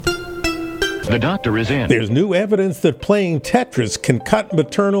The doctor is in. There's new evidence that playing Tetris can cut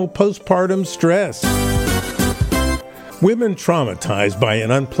maternal postpartum stress. Women traumatized by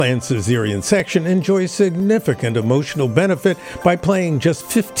an unplanned cesarean section enjoy significant emotional benefit by playing just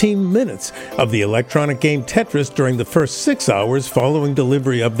 15 minutes of the electronic game Tetris during the first 6 hours following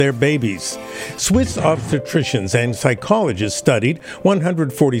delivery of their babies. Swiss obstetricians and psychologists studied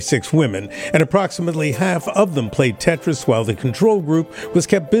 146 women, and approximately half of them played Tetris while the control group was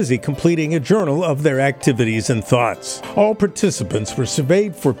kept busy completing a journal of their activities and thoughts. All participants were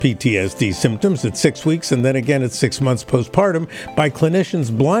surveyed for PTSD symptoms at 6 weeks and then again at 6 months postpartum by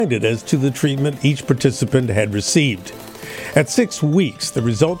clinicians blinded as to the treatment each participant had received. At 6 weeks, the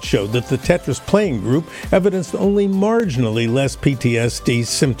results showed that the Tetris playing group evidenced only marginally less PTSD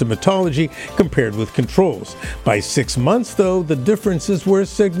symptomatology compared with controls. By 6 months, though, the differences were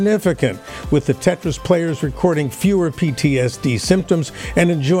significant, with the Tetris players recording fewer PTSD symptoms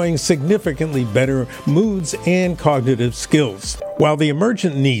and enjoying significantly better moods and cognitive skills. While the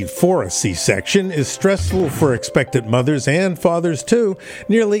emergent need for a C-section is stressful for expectant mothers and fathers too,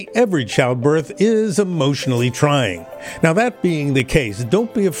 nearly every childbirth is emotionally trying. Now, that being the case,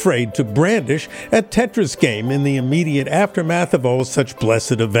 don't be afraid to brandish a Tetris game in the immediate aftermath of all such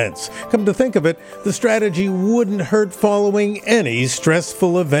blessed events. Come to think of it, the strategy wouldn't hurt following any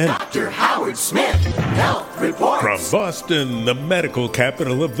stressful event. Dr. Howard Smith, Health Report. From Boston, the medical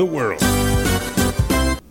capital of the world.